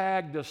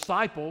 ragtag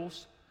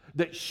disciples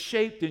that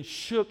shaped and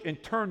shook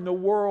and turned the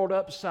world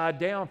upside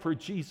down for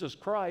Jesus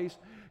Christ.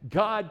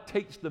 God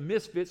takes the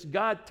misfits,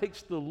 God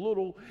takes the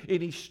little,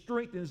 and he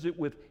strengthens it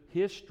with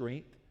his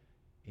strength.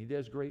 He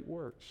does great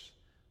works.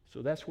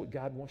 So that's what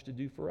God wants to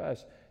do for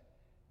us.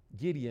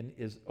 Gideon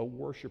is a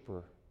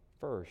worshiper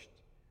first,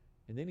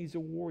 and then he's a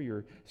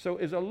warrior. So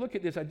as I look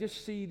at this, I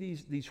just see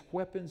these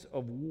weapons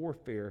of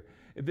warfare.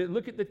 And then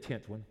look at the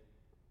 10th one.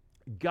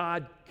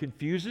 God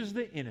confuses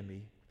the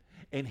enemy,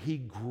 and he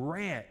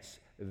grants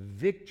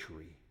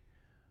victory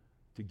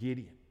to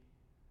Gideon.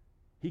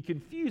 He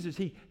confuses,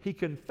 he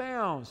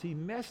confounds, he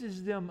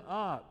messes them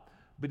up,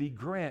 but he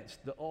grants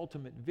the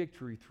ultimate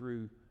victory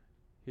through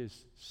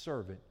his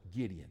servant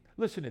Gideon.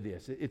 Listen to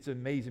this. It's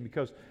amazing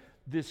because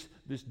this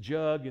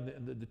jug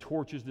and the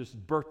torches, this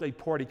birthday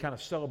party kind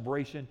of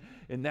celebration,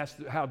 and that's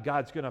how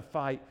God's going to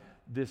fight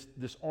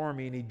this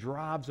army, and he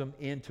drives them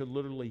into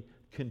literally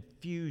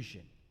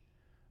confusion.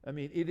 I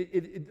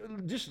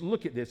mean, just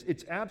look at this.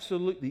 It's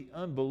absolutely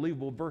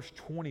unbelievable. Verse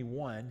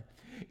 21,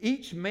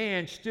 each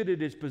man stood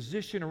at his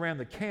position around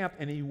the camp,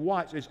 and he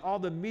watched as all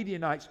the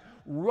Midianites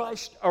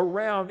rushed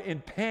around in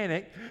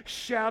panic,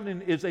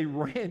 shouting as they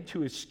ran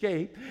to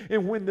escape.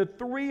 And when the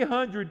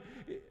 300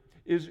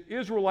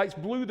 Israelites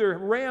blew their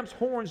ram's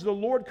horns, the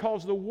Lord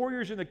caused the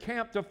warriors in the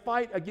camp to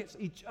fight against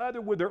each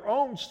other with their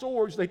own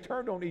swords. They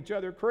turned on each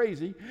other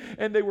crazy,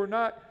 and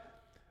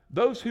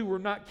those who were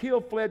not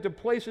killed fled to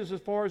places as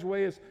far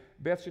away as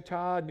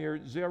Bethshittah near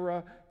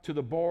Zerah, to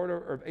the border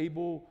of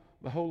Abel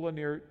Mahola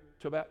near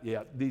Tobat.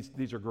 Yeah,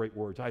 these are great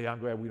words. I'm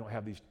glad we don't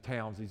have these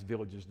towns, these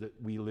villages that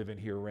we live in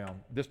here around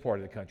this part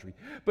of the country.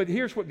 But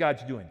here's what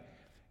God's doing.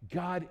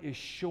 God is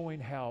showing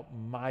how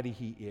mighty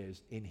he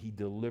is, and he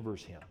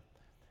delivers him.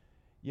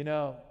 You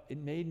know, it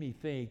made me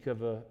think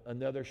of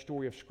another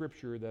story of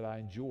Scripture that I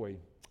enjoy.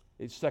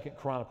 It's 2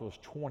 Chronicles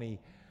 20.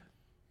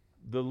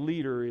 The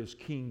leader is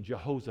King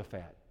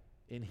Jehoshaphat,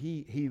 and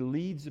he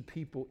leads the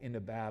people into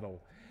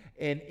battle.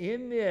 And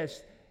in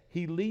this,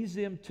 he leads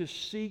them to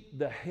seek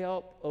the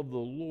help of the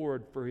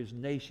Lord for his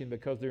nation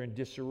because they're in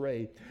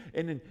disarray.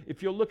 And then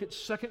if you'll look at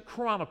 2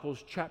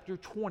 Chronicles chapter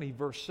 20,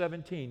 verse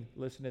 17,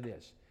 listen to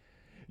this.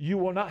 You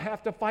will not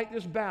have to fight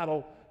this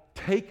battle.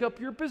 Take up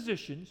your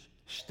positions,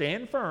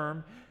 stand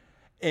firm,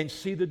 and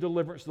see the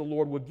deliverance the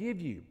Lord will give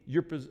you.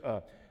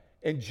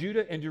 And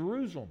Judah and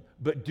Jerusalem.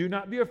 But do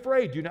not be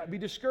afraid. Do not be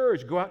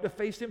discouraged. Go out to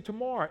face him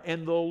tomorrow,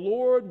 and the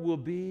Lord will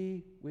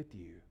be with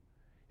you.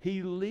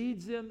 He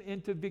leads them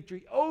into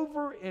victory.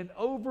 Over and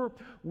over,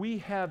 we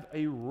have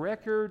a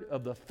record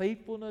of the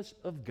faithfulness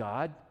of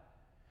God.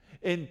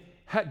 And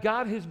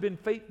God has been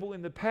faithful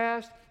in the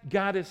past.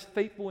 God is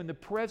faithful in the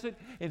present.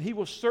 And he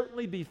will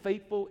certainly be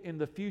faithful in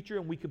the future.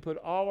 And we can put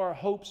all our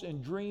hopes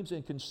and dreams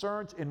and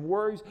concerns and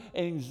worries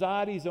and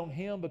anxieties on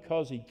him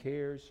because he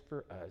cares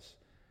for us.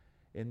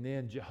 And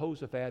then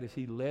Jehoshaphat, as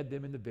he led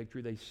them into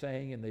victory, they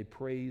sang and they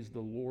praised the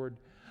Lord.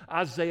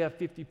 Isaiah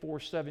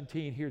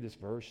 54:17, hear this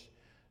verse.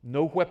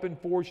 No weapon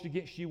forged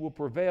against you will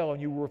prevail, and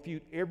you will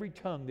refute every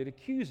tongue that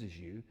accuses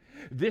you.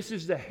 This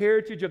is the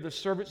heritage of the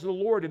servants of the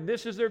Lord, and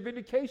this is their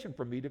vindication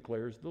from me,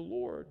 declares the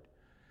Lord.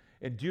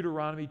 And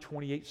Deuteronomy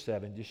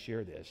 28:7, just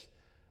share this.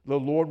 The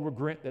Lord will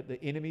grant that the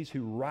enemies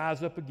who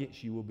rise up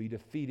against you will be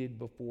defeated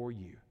before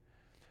you.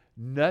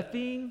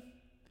 Nothing,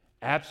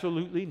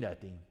 absolutely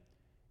nothing,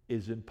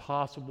 is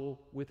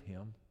impossible with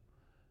him.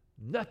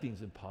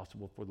 Nothing's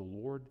impossible for the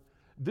Lord.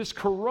 This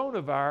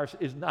coronavirus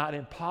is not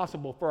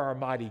impossible for our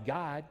mighty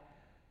God.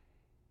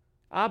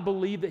 I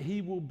believe that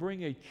he will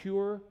bring a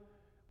cure.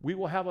 We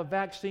will have a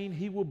vaccine.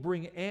 He will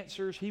bring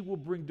answers. He will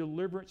bring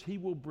deliverance. He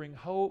will bring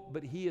hope.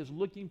 But he is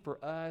looking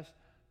for us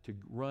to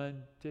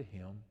run to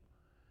him.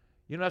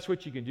 You know, that's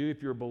what you can do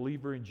if you're a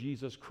believer in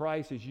Jesus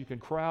Christ, is you can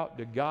cry out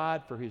to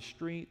God for his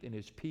strength and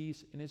his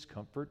peace and his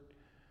comfort.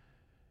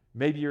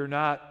 Maybe you're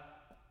not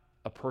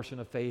a person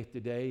of faith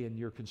today and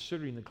you're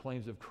considering the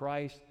claims of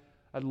Christ.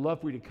 I'd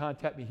love for you to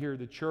contact me here at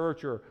the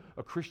church or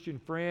a Christian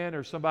friend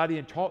or somebody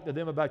and talk to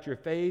them about your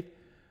faith,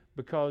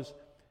 because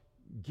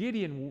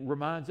Gideon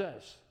reminds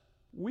us,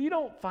 we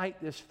don't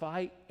fight this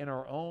fight in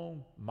our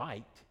own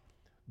might,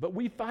 but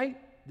we fight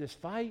this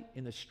fight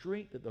in the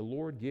strength that the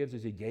Lord gives.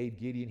 As he gave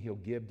Gideon, he'll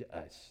give to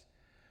us.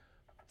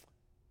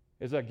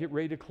 As I get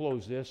ready to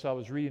close this, I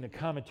was reading a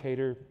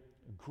commentator,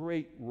 a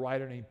great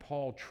writer named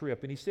Paul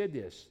Tripp, and he said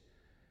this: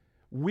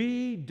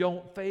 we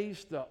don't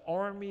face the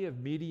army of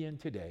Midian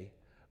today,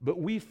 but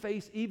we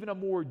face even a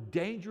more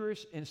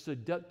dangerous and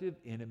seductive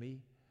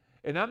enemy.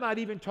 And I'm not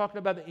even talking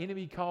about the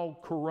enemy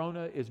called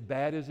Corona, as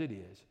bad as it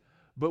is,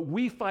 but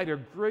we fight a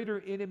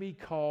greater enemy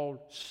called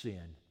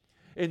sin.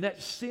 And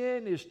that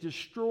sin is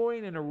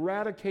destroying and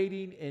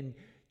eradicating and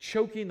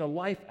choking the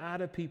life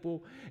out of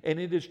people, and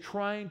it is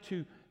trying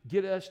to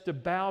get us to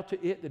bow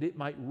to it that it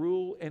might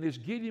rule. And as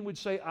Gideon would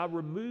say, I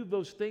remove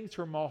those things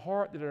from my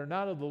heart that are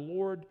not of the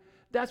Lord.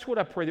 That's what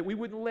I pray, that we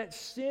wouldn't let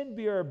sin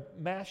be our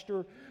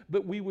master,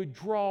 but we would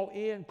draw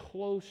in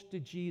close to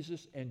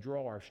Jesus and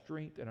draw our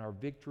strength and our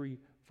victory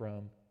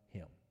from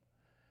him.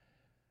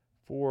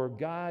 For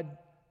God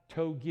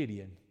told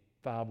Gideon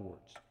 5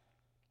 words.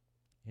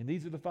 And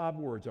these are the 5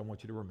 words I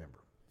want you to remember.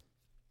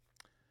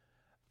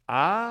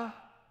 I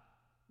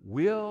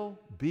will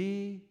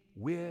be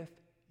with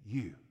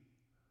you.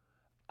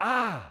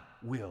 I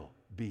will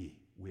be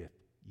with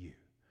you.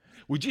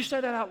 Would you say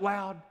that out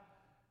loud?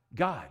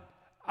 God,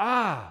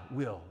 I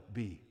will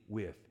be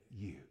with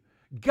you.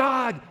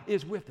 God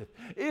is with us.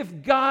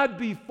 If God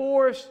be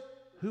for us,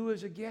 who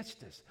is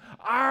against us?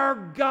 Our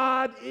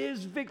God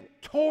is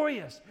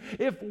victorious.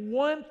 If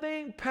one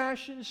thing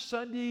Passion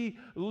Sunday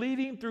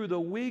leading through the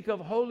week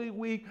of Holy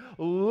Week,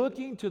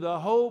 looking to the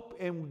hope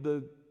and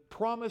the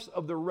promise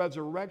of the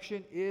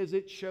resurrection is,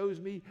 it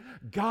shows me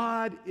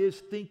God is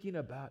thinking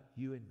about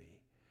you and me.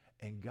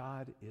 And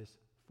God is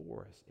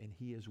for us, and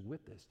he is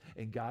with us.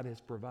 And God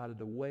has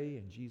provided a way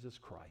in Jesus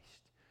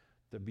Christ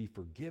to be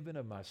forgiven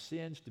of my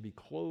sins, to be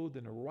clothed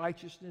in the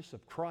righteousness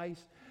of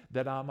Christ,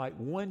 that I might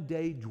one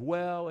day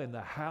dwell in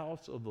the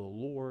house of the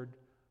Lord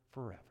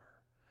forever.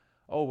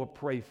 Oh, I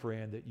pray,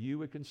 friend, that you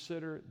would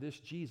consider this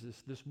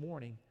Jesus this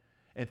morning.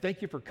 And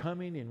thank you for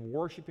coming and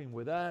worshiping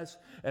with us.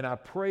 And I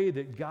pray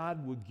that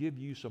God would give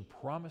you some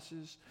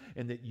promises,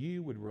 and that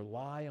you would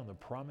rely on the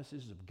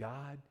promises of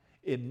God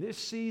in this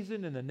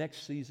season and the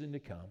next season to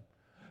come.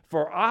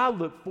 For I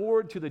look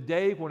forward to the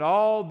day when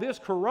all this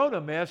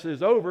corona mess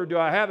is over. Do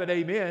I have an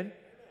amen?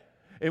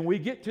 And we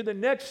get to the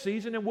next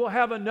season and we'll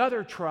have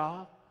another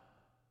trial.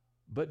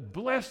 But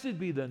blessed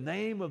be the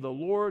name of the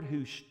Lord,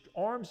 who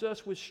arms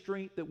us with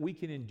strength that we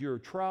can endure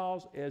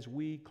trials as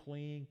we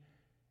cling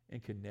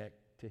and connect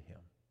to him.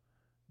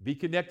 Be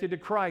connected to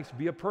Christ.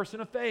 Be a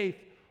person of faith.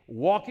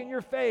 Walk in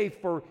your faith,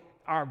 for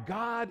our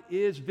God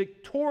is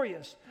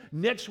victorious.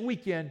 Next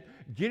weekend,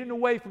 getting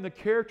away from the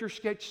character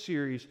sketch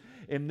series,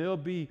 and there'll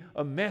be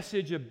a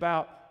message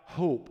about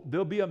hope.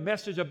 There'll be a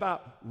message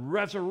about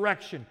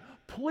resurrection.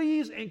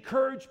 Please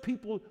encourage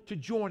people to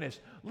join us.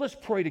 Let's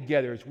pray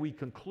together as we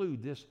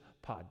conclude this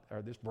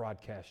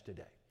broadcast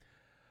today.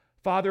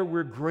 Father,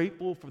 we're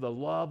grateful for the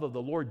love of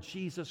the Lord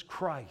Jesus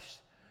Christ,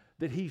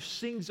 that he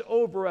sings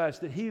over us,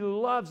 that he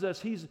loves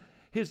us.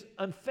 His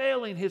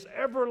unfailing, his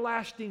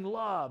everlasting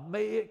love,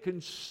 may it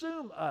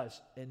consume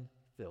us and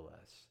fill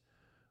us.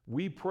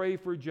 We pray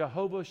for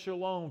Jehovah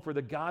Shalom, for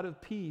the God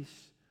of peace,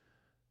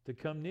 to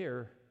come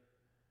near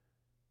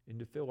and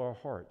to fill our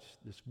hearts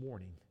this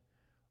morning.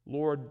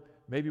 Lord,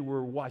 maybe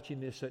we're watching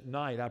this at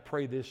night. I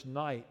pray this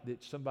night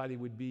that somebody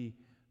would be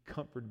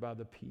comforted by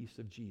the peace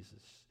of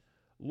Jesus.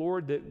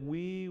 Lord, that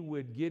we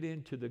would get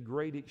into the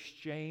great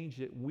exchange,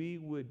 that we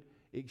would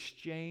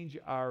exchange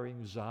our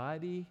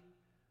anxiety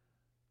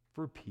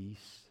for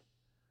peace.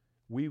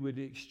 We would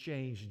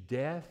exchange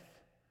death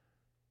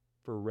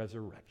for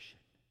resurrection.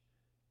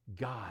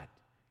 God,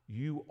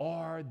 you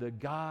are the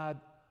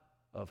God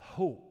of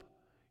hope.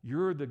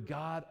 You're the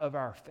God of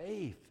our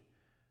faith.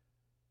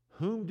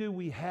 Whom do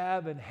we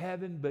have in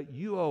heaven but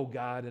you, O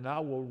God? And I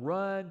will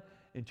run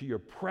into your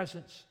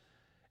presence,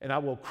 and I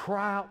will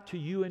cry out to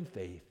you in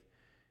faith.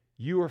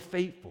 You are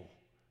faithful,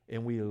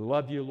 and we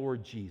love you,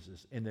 Lord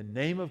Jesus. In the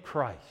name of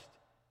Christ,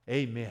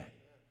 amen.